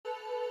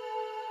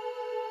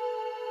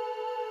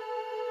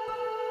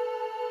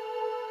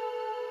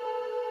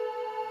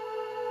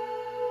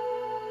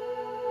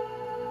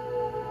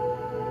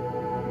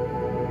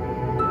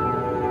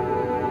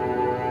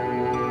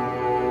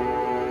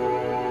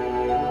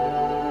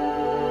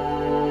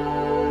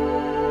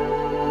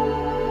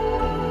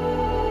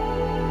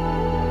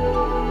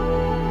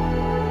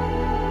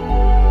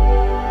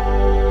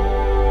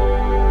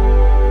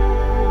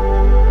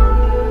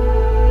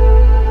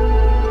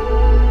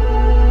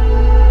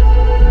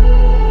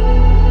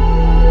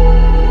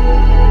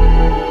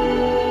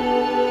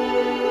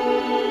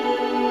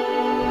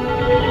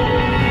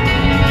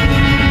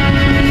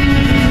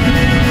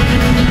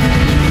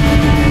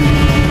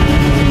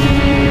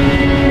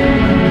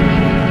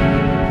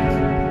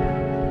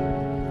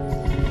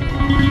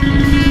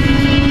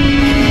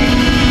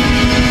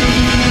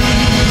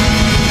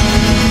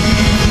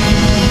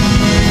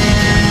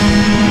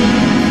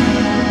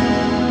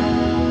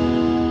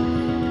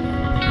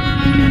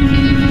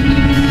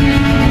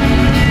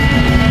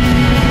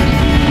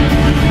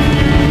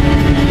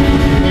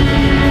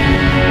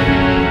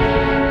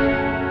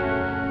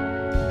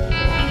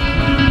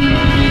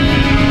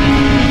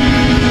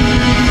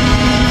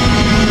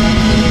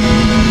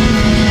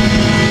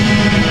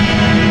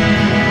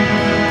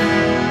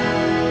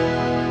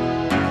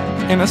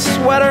a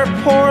sweater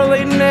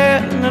poorly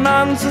knit and an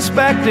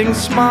unsuspecting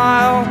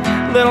smile.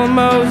 Little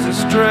Moses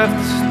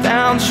drifts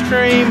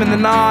downstream in the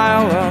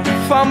Nile, a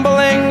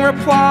fumbling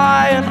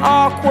reply, an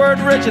awkward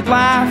rigid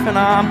laugh, and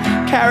I'm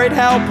carried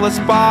helpless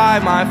by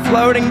my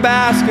floating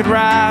basket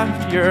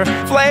raft. Your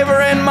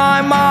flavor in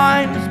my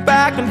mind is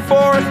back and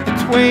forth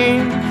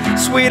between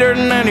sweeter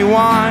than any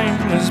wine,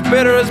 as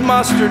bitter as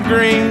mustard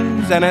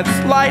greens, and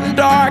it's light and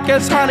dark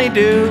as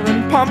honeydew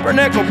and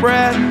pumpernickel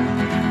bread.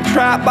 The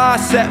trap I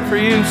set for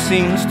you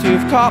seems to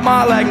have caught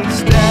my leg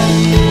instead.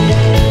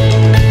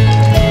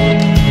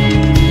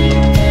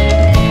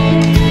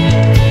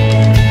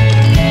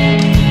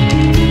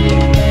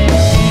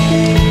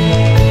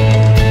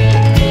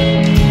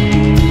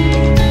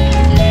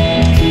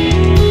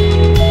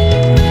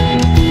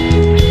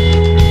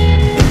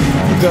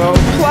 Go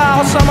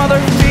plow some other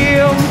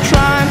field,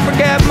 try and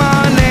forget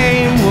my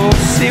name. We'll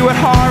see what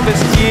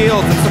harvest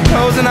yields, and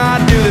supposing I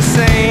do the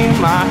same.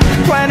 I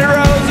planted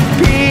rows of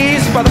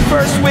peas by the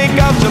first week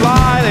of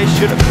July. They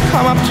should have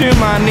come up to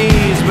my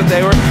knees, but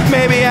they were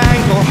maybe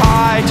ankle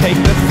high. Take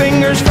the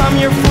fingers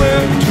from your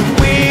flute to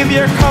weave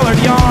your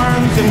colored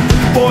yarns, and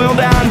boil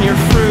down your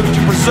fruit to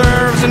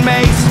preserves and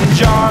mason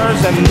jars.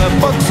 And the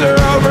books are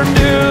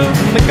overdue,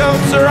 and the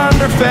goats are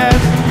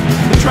underfed.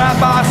 The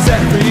trap I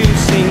set for you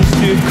seems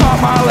to have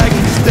caught my leg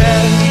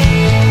instead.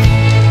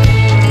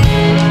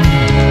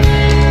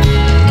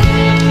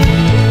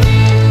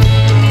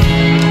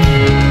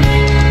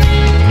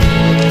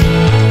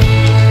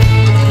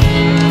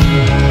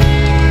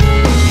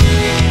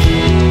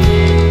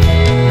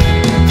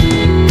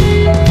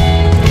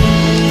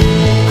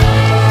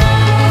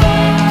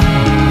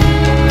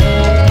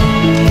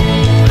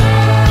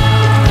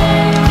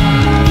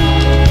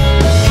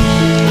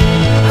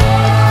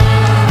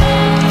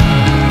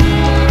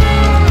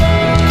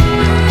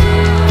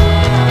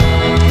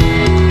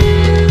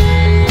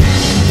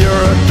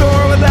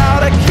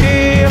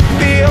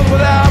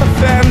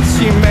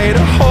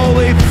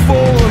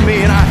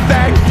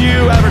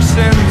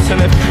 And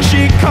if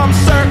she comes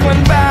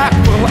circling back,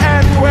 we'll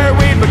end where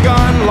we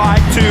begun, like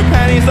two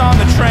pennies on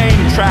the train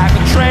track.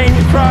 The train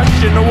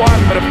crushed into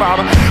one. But if I'm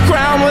a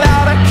crown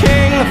without a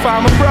king, if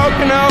I'm a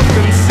broken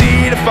oaken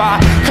seed, if I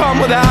come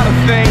without a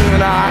thing,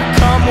 then I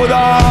come with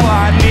all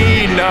I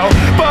need. No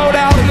boat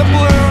out in the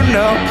blue,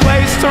 no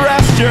place to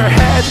rest your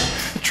head.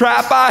 The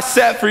trap I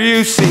set for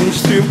you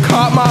seems to have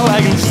caught my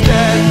leg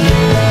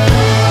instead.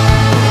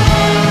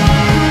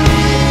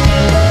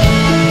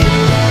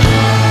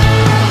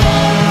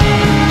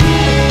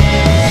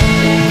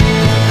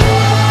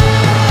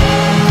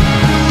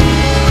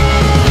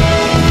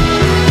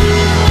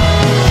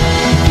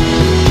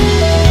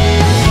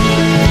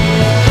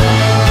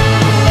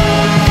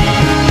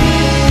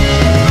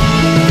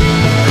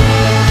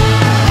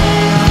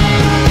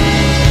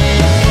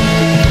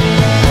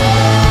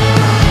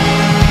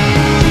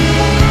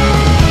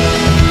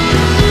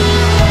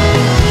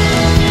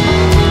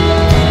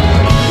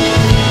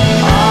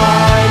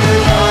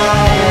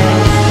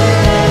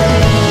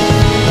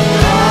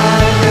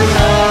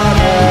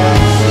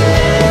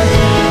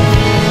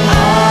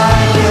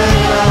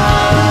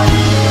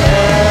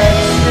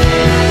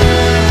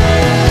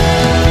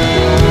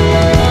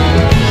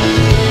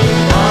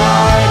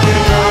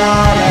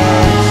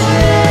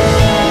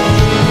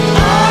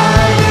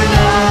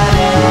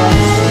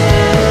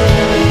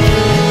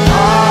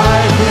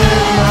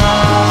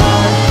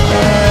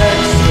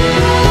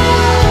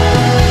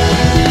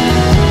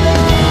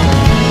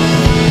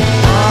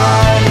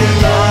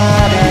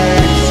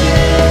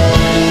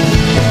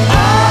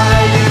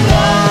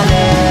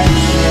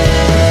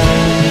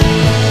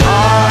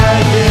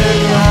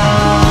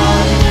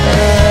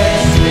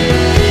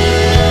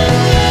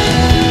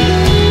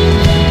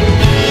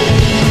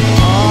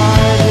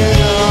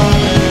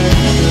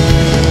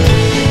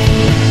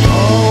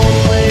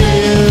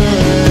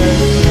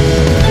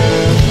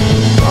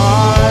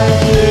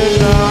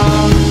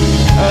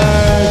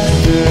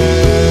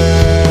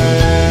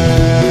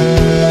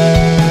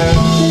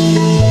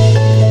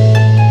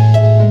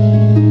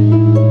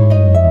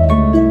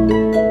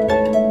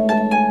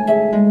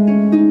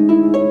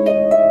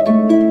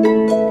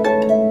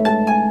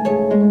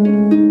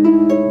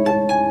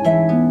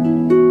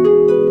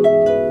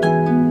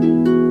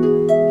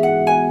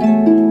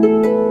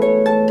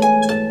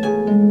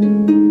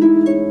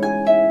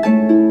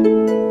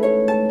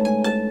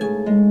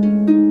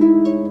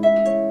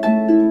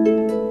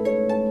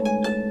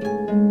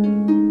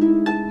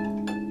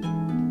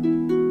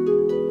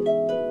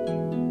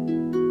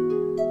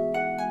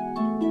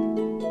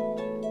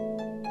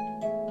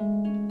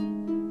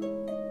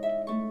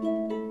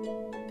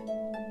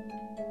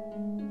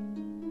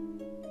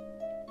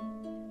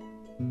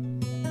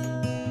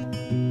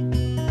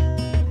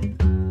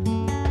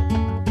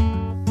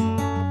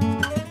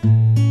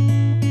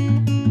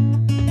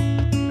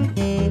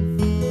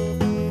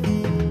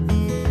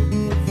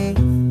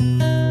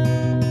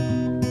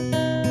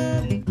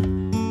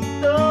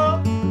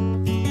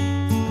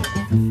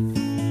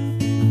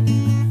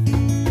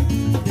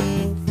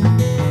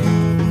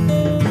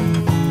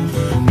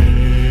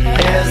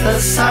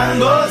 sun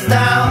goes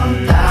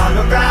down, down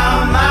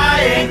around my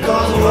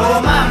ankles,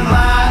 oh my,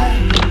 my.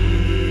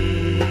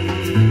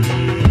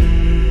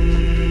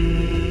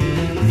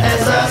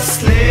 As a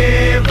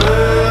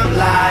sliver of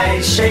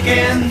light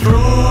shaking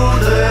through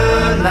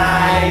the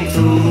night,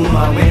 through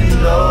my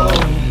window.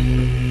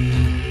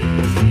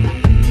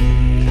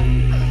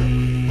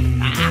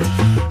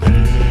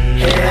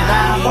 And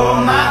I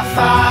hold my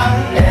fire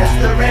as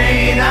the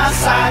rain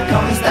outside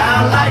comes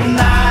down like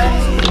knives.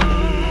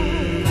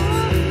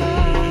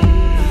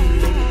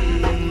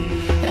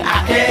 I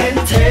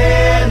can't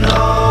tell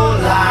no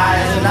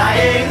lies, and I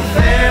ain't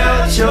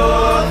felt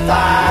your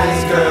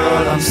thighs,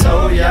 girl, I'm so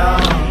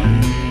young.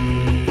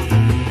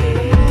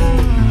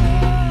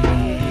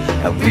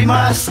 And we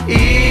must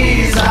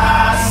ease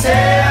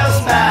ourselves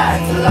back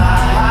to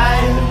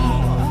life,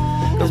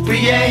 'cause we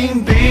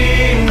ain't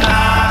being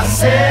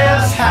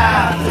ourselves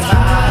half the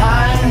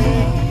time.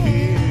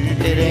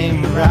 It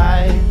ain't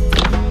right.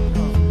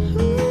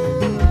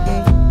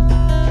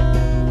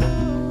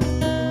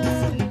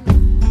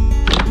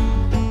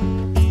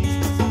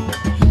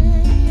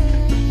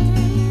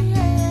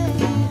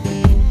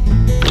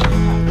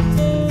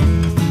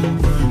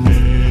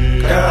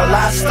 Girl,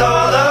 I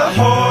stole the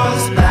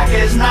horse black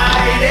as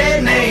night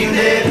and named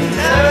it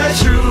the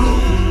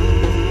truth.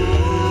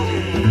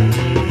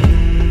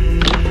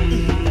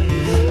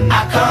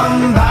 I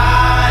come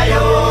by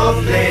your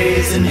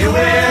place and you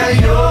wear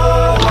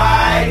your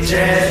white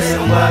dress,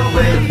 and what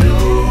will do?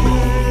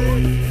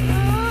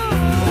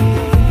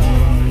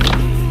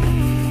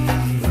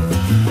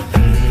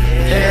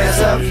 There's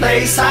a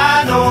place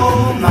I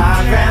know, my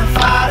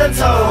grandfather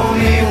told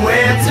me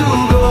where to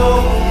go.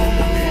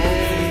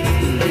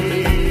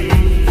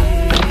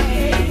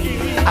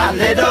 I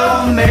let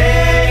a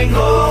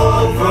mango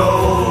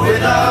grow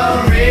with a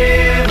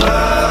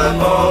river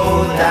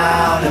boat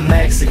down in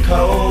Mexico.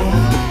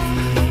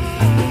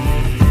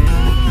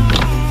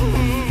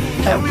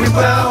 And we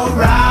will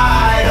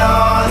ride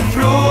on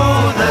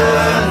through the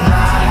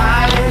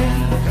night.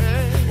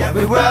 Yeah,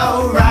 we will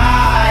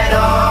ride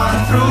on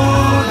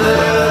through the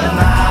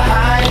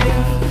night.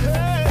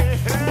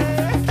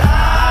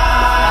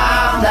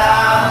 Down,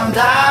 down,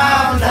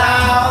 down,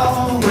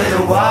 down, where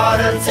the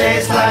water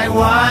tastes like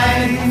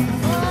wine.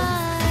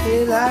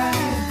 Daylight,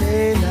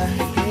 daylight,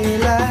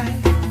 daylight.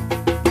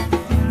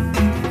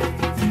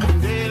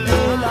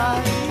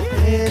 Daylight,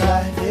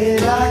 daylight,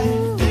 daylight.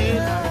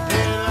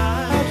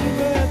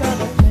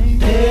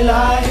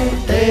 Daylight,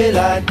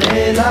 daylight,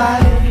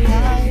 daylight.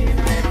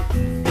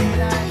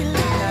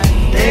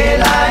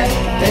 Daylight,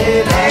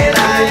 daylight.